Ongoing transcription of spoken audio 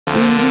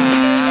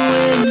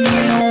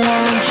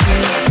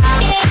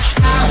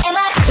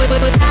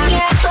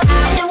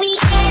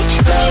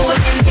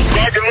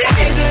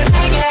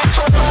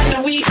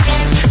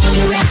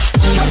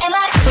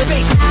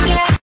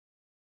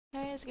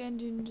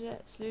again,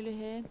 It's Lulu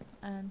here,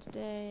 and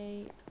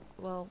today,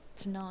 well,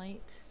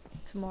 tonight,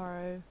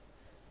 tomorrow,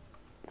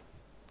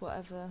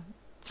 whatever,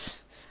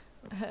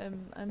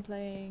 I'm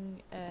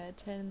playing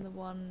 10 in the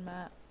 1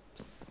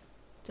 maps,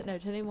 no,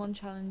 10 in 1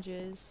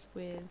 challenges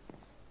with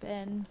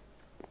Ben,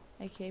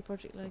 aka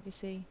Project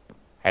Legacy.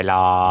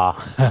 Hello.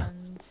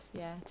 And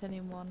yeah, 10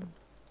 in 1.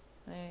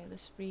 Anyway,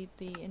 let's read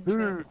the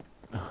intro.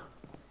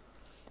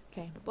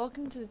 Okay,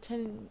 welcome to the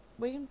 10.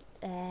 Welcome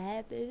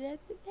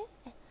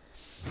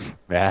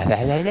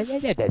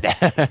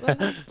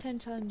to 10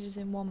 challenges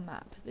in 1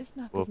 map. This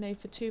map is made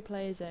for 2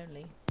 players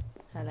only.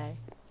 Hello.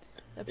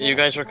 Are you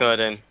guys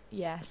recording?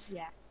 Yes.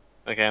 Yeah.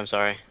 Okay, I'm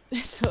sorry.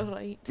 It's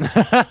alright.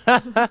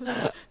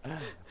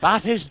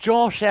 That is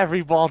Josh,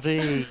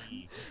 everybody.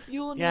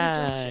 You're no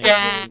Yay.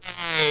 Josh.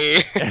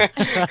 Yay!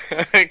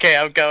 Okay,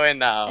 I'm going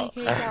now.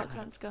 Okay,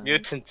 Darklands guy.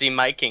 Mutant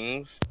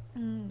Mikings.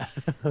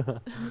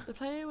 The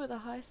player with the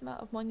highest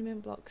amount of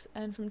monument blocks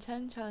earned from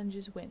 10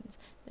 challenges wins.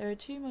 There are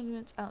 2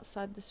 monuments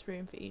outside this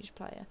room for each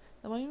player.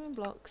 The monument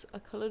blocks are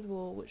coloured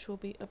wool which will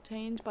be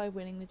obtained by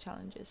winning the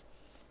challenges.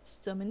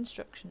 Some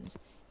instructions.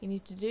 You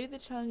need to do the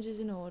challenges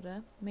in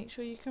order. Make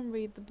sure you can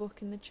read the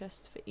book in the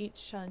chest for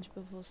each challenge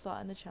before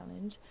starting the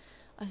challenge.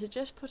 I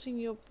suggest putting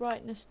your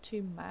brightness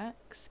to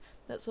max.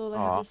 That's all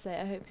I have to say.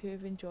 I hope you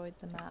have enjoyed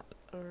the map.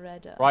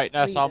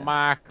 Brightness on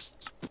max.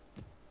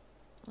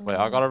 Wait,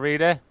 I gotta read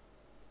it?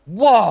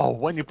 Whoa!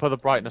 When you put the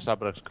brightness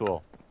up, it looks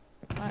cool.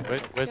 Right,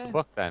 Where's the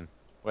book then?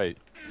 Wait.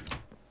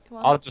 Come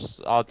on.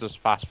 I'll just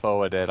fast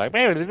forward it. Like.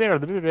 Okay,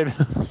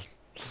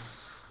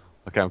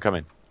 I'm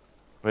coming.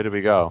 Where do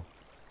we go?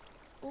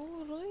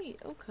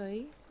 Alright,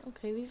 okay.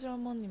 Okay, these are our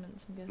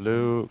monuments, I'm guessing.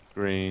 Blue,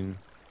 green,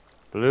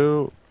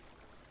 blue.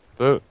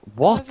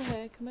 What?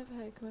 Come over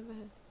here.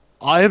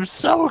 I am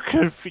so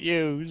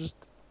confused.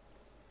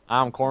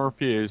 I'm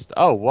confused.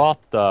 Oh, what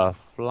the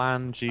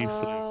flangey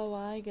Oh,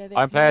 I get it.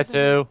 I'm player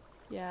 2.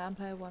 Yeah, I'm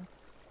player 1.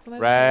 Come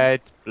over Red,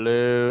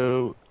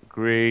 blue,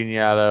 green,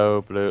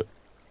 yellow, blue,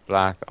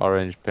 black,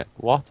 orange, pink.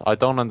 What? I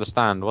don't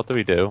understand. What do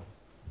we do?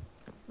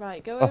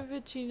 Right, go over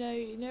to,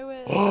 you know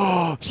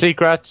where...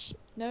 Secrets.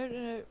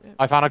 No.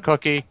 I found a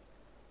cookie.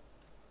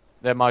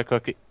 They're my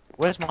cookie.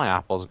 Where's my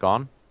apples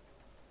gone?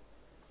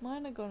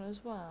 Mine are gone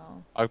as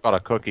well. I've got a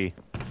cookie.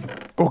 I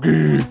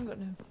Cookie! haven't got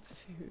no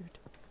food.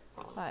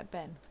 Right,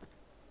 Ben.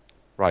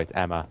 Right,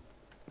 Emma.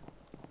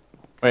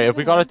 Wait, have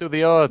we got to do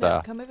the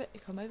order? No, come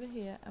over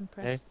here and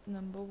press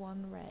number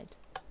 1 red.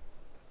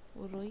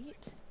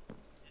 Alright.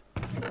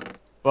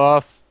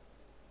 Buff.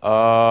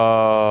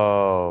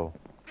 Oh.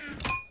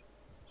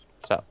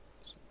 So.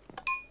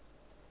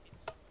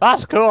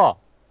 That's cool.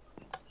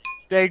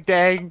 Ding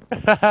ding.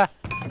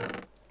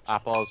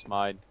 Apples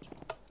mine.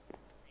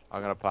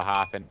 I'm gonna put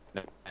half in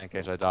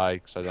case I die,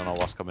 because I don't know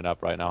what's coming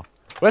up right now.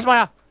 Where's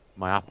my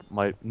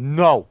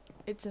no.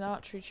 It's an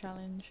archery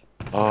challenge.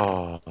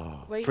 Oh.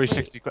 Wait,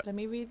 360 quick. let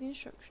me read the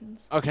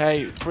instructions.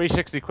 Okay,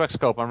 360 quick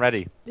scope. I'm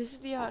ready. This is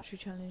the archery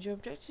challenge. Your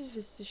objective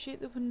is to shoot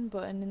the wooden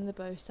button in the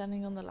bow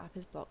standing on the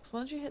lapis box.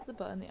 Once you hit the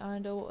button, the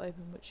iron door will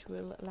open, which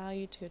will allow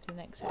you to go to the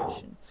next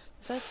section.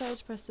 The first player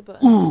to press the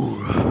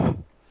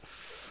button.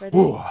 Ready?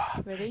 Ooh.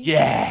 Ready?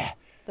 Yeah.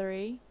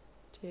 3,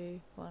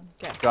 2, 1,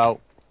 go. Go.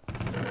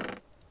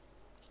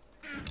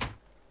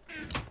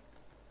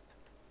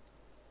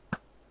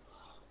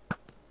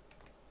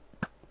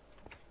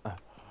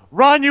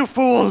 Run, you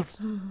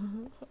fools!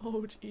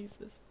 Oh,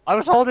 Jesus. I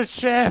was holding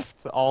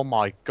shift. Oh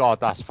my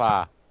god, that's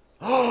far.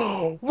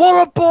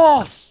 What a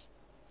boss!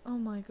 Oh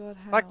my god,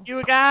 how? Fuck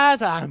you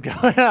guys, I'm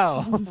going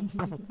home.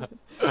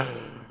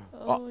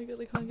 Oh my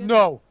god, I can't get it.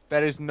 No,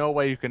 there is no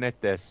way you can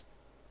hit this.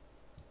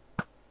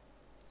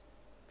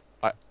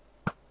 I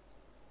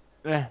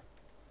can't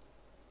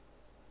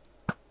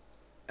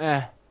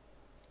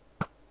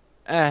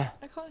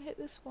hit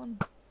this one.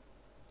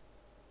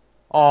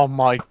 Oh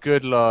my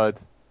good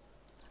lord.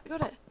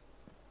 Got it.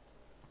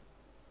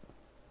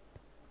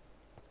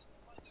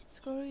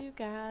 Screw you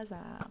guys,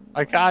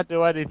 I can't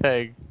do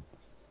anything.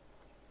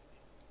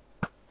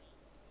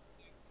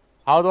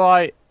 How do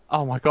I...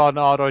 Oh my god,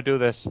 no, how do I do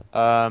this?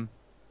 I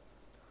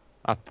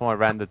have to put my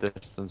render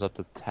distance up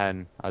to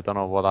 10. I don't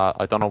know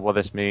what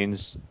this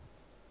means.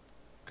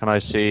 Can I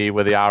see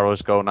where the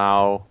arrows go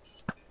now?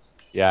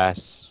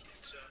 Yes.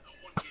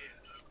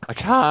 I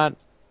can't.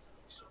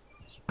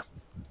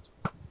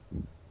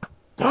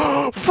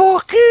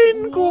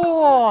 Fucking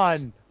go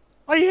on!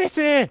 I hit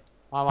it!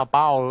 I'm a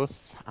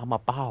boss. I'm a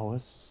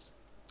boss.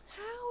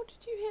 How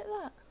did you hit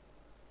that?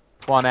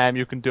 Come on, Em,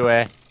 you can do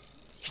it.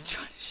 You're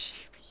trying to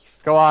shoot me.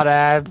 Go on,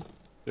 Em.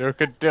 You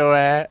can do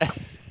it.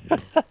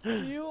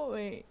 You want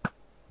me?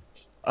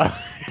 Oh,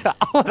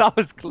 that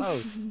was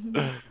close.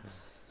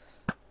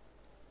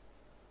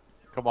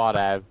 Come on,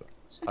 Em.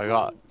 You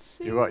gotta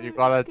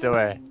do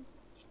it.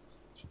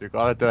 You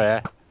gotta do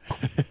it.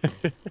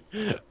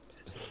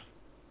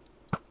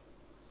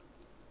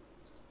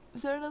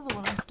 Was there another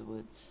one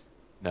afterwards?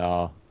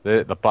 No,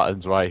 the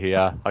button's right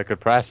here. I could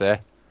press it,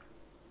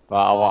 but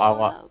I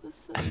want. That was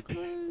so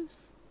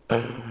close.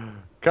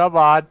 Come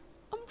on.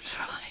 I'm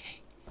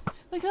trying.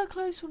 Look how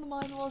close one of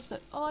mine was.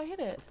 That I hit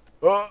it.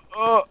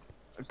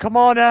 Come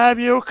on, Em,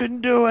 you can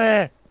do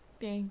it.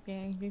 Ding,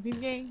 ding, ding,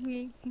 ding,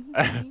 ding,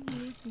 ding.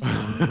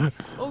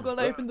 Oh god,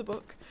 I opened the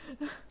book.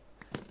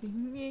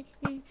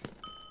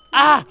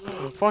 Ah!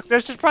 Fuck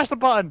this, just press the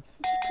button.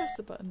 Just press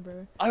the button,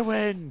 bro. I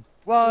win.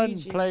 One,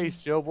 GG.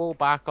 place your wool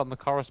back on the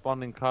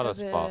corresponding colour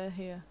spot. Over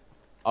here.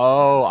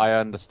 Oh, I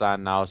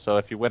understand now. So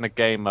if you win a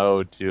game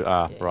mode, you...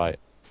 Yeah. right.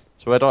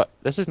 So where do I...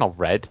 This is not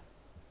red.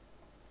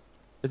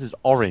 This is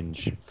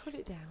orange. Put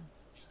it down.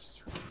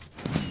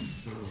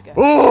 Let's go.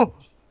 Oh!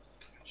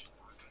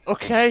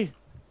 Okay.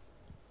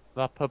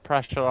 That put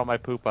pressure on my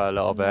pooper a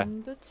little bit.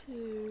 Number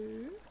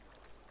 2.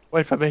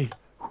 Wait for me.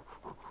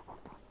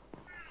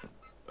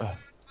 I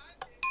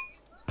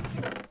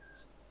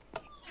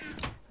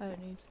don't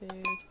need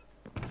food.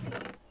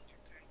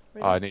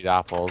 Oh, I need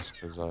apples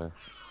because I...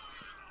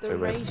 The wait.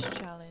 race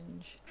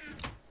challenge.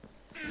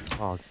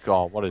 Oh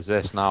god, what is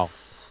this now?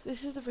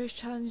 This is the race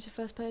challenge. The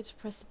first player to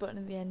press the button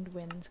at the end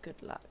wins.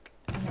 Good luck.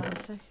 And on the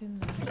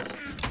second,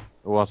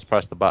 Who wants to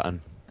press the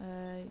button?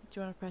 do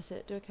you want to press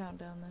it? Do a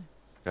countdown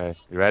though. Okay,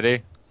 you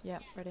ready? Yeah,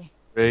 ready.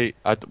 3.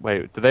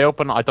 Wait, do they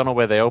open? I don't know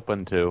where they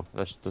open to.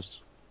 Let's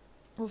just...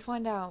 We'll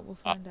find out. We'll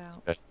find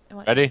out. okay. It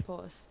might Ready?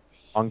 teleport us.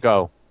 On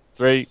go.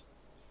 3,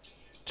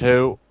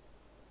 2,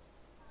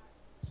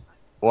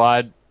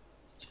 1,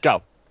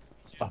 go.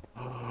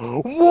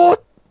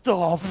 What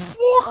the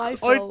fuck? I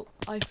fell.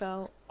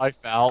 I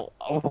fell.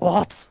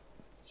 What?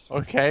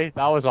 Okay,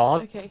 that was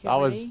odd. Okay, that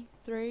was... ready?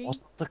 3,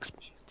 wasn't ex-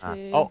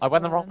 2, oh, I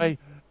went the wrong 1. way.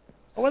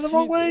 I went the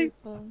wrong 3, way.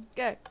 2, 1,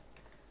 go.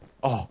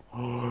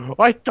 Oh,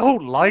 I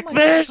don't like Oh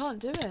my this. God, I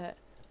can't do it.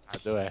 I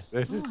do it.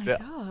 This Oh is my the,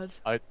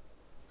 god.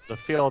 the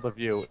field of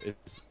view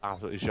is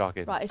absolutely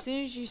shocking. Right, as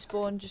soon as you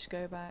spawn, just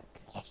go back.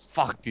 Oh,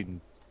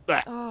 fucking.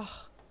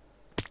 Oh.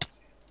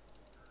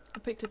 I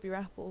picked up your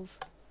apples.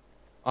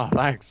 Oh,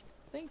 thanks.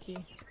 Thank you.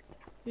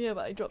 Yeah,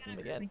 but I dropped them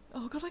again.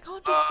 Oh god, I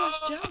can't do the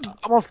first jump.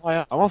 I'm on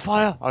fire. I'm on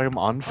fire. I'm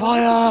on Oh, I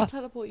fire. can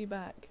teleport you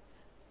back.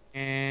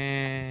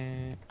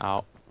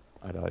 Ow.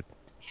 I died.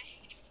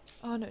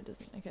 Oh no, it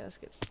doesn't. Okay, that's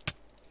good.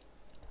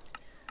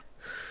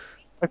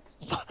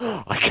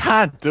 I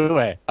can't do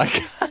it. I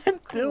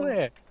can't do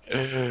difficult.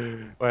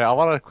 it. Wait, I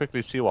want to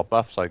quickly see what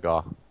buffs I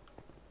got.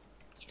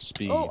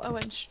 Speed. Oh, I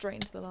went straight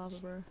into the lava,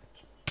 bro.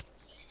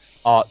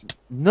 Oh,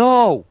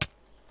 no!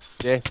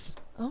 Yes.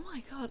 Oh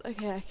my god.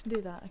 Okay, I can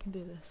do that. I can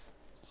do this.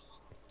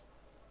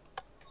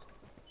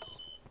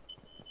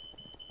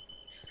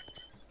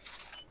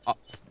 Oh,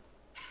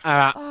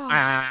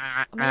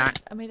 I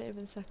made it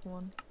over the second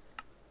one.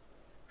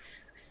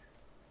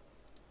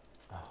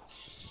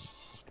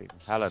 Fucking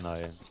hell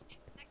annoying.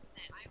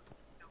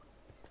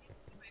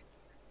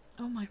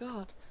 Oh my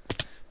god.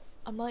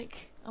 I'm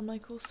like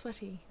all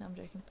sweaty. No, I'm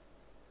joking.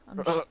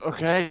 I'm just,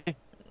 Okay.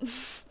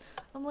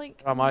 I'm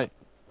like. Where am I?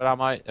 Where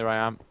am I? There I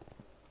am.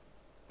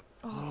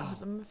 Oh god,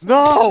 I'm afraid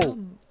No! to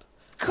jump.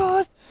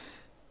 God!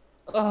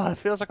 Oh, it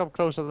feels like I'm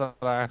closer than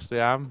I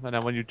actually am, and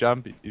then when you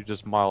jump, you're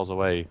just miles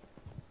away.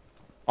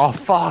 Oh,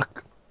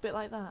 fuck! Bit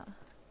like that.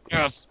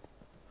 Yes!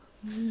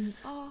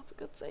 Oh, for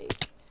God's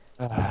sake.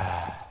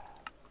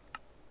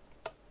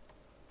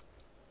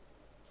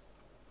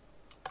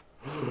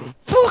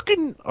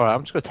 Fucking! Alright,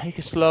 I'm just gonna take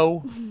it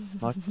slow.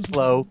 Nice and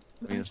slow.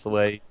 I mean, it's the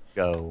way you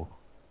go.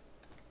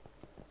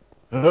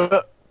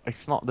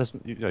 It's not this.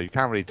 You know, you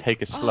can't really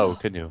take it slow,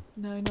 can you?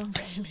 No, not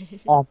really.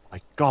 Oh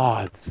my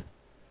god.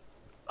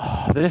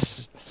 Oh,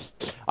 this.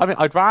 I mean,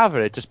 I'd rather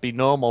it just be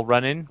normal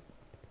running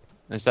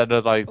instead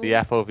of like the Ooh.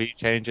 FOV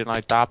changing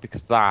like that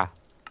because that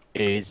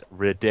is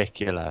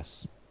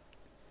ridiculous.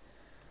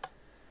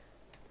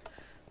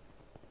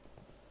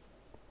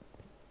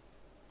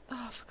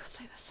 Oh, for God's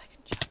sake, that second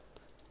jump.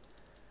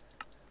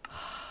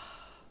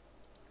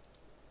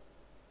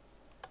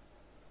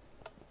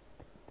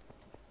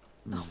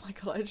 Oh my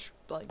god, I just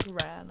like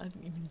ran. I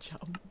didn't even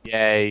jump.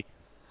 Yay.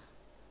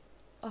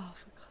 Oh,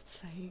 for God's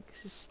sake,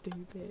 this is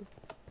stupid.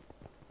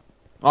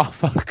 Oh,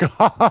 for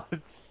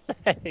God's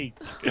sake.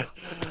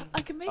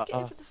 I can make it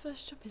over the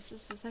first jump. It's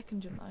just the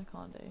second jump that I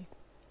can't do.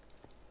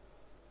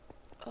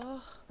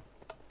 Ugh.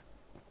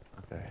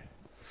 Okay.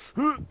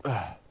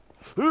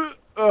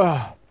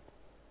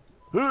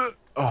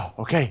 Oh,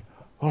 okay.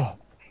 Oh.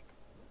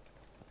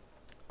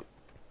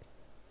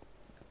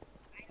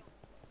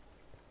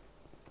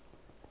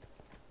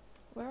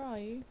 Where are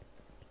you?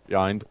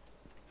 Behind.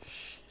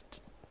 Shit.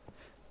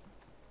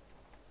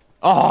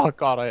 Oh,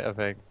 God, I hit a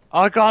thing.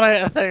 Oh, God, I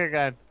hit a thing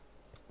again.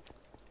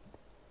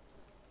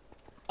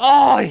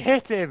 Oh, I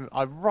hit him.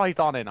 I'm right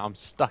on it. I'm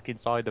stuck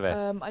inside of it.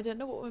 I don't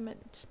know what we're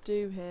meant to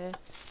do here.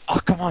 Oh,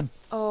 come on.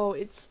 Oh,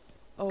 it's...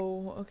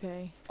 Oh,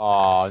 okay.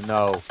 Oh,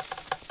 no.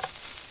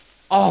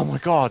 Oh, my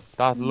God.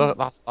 Look,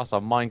 that's a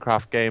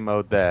Minecraft game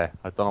mode there.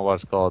 I don't know what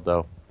it's called,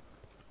 though.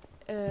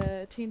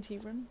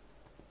 TNT run.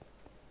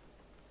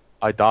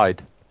 I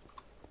died.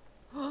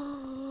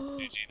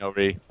 GG no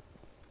re.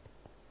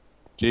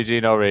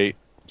 GG no re.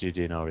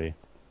 GG no re.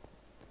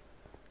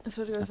 I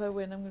swear to God, if I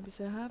win, I'm gonna be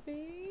so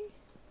happy.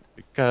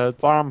 Because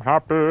I'm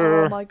happy.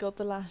 Oh my God,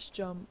 the last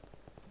jump.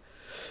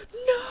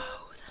 No!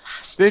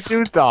 Did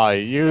you die?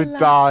 You The last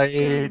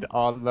died jump.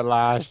 on the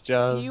last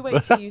jump. You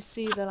wait till you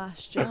see the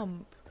last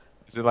jump.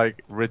 Is it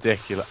like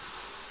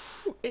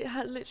ridiculous? It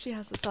literally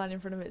has a sign in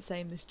front of it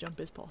saying this jump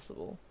is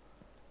possible.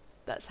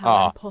 That's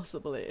how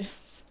impossible it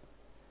is.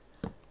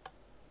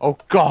 Oh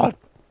God!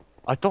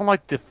 I don't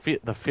like the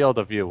field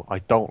of view. I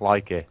don't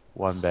like it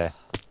one bit.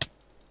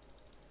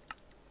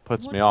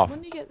 Puts me off.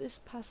 When you get this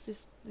past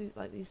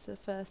the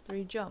first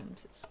 3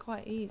 jumps, it's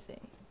quite easy.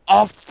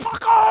 Oh,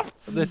 fuck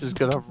off! This is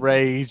gonna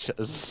rage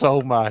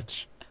so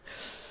much.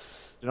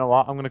 You know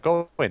what? I'm gonna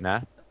go in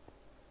there.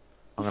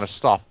 I'm gonna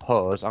stop,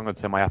 pause. I'm gonna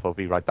turn my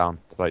FOV right down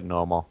to like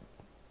normal.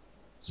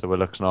 So it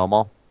looks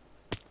normal.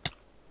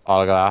 Oh,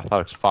 look at that. That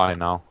looks fine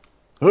now.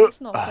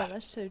 That's not fair,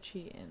 that's so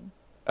cheating.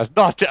 That's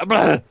not. Yeah,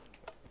 but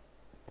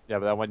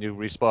then when you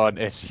respawn,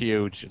 it's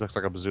huge. It looks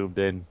like I'm zoomed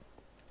in.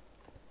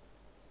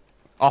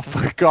 Oh,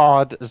 for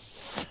God's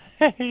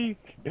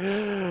sake!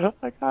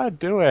 I can't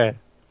do it.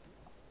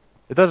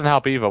 It doesn't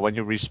help either when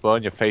you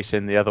respawn. You're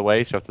facing the other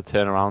way, so you have to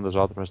turn around as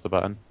well to press the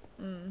button.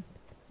 Kind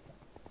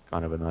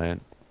of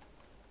annoying.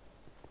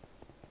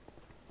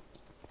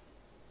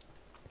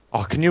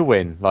 Oh, can you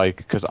win? Like,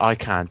 because I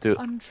can't do.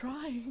 I'm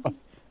trying. Oh.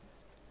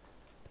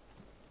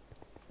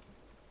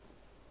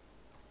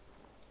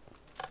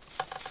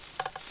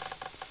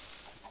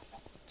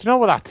 Do you know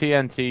what that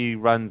TNT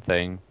run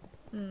thing?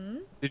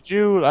 Did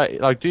you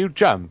like? Do you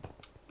jump?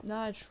 No,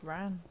 I just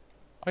ran.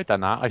 I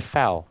done that. I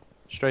fell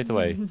straight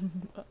away.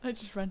 I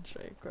just ran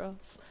straight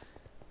across.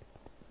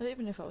 I don't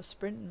even know if I was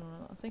sprinting or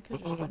not. I think I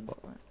just went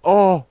for it.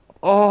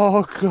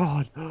 Oh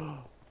God!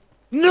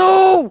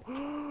 No!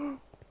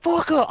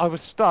 Fucker! I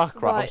was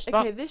stuck. Right. I was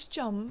stuck. Okay. This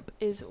jump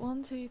is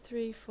 1, 2,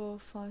 3, 4,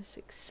 5,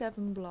 6,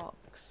 7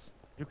 blocks.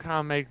 You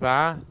can't make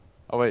that.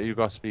 Oh wait, you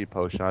got a speed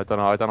potion. I don't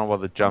know. I don't know what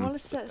the jump. I want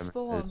to set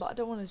spawn, but I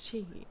don't want to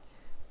cheat.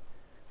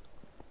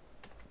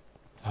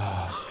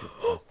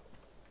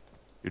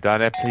 You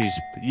done it, please.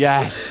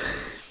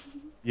 Yes.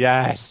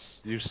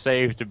 Yes. You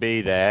saved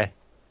me there.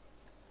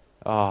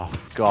 Oh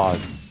God.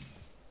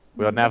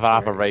 We'll never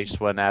have a race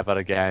win ever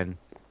again.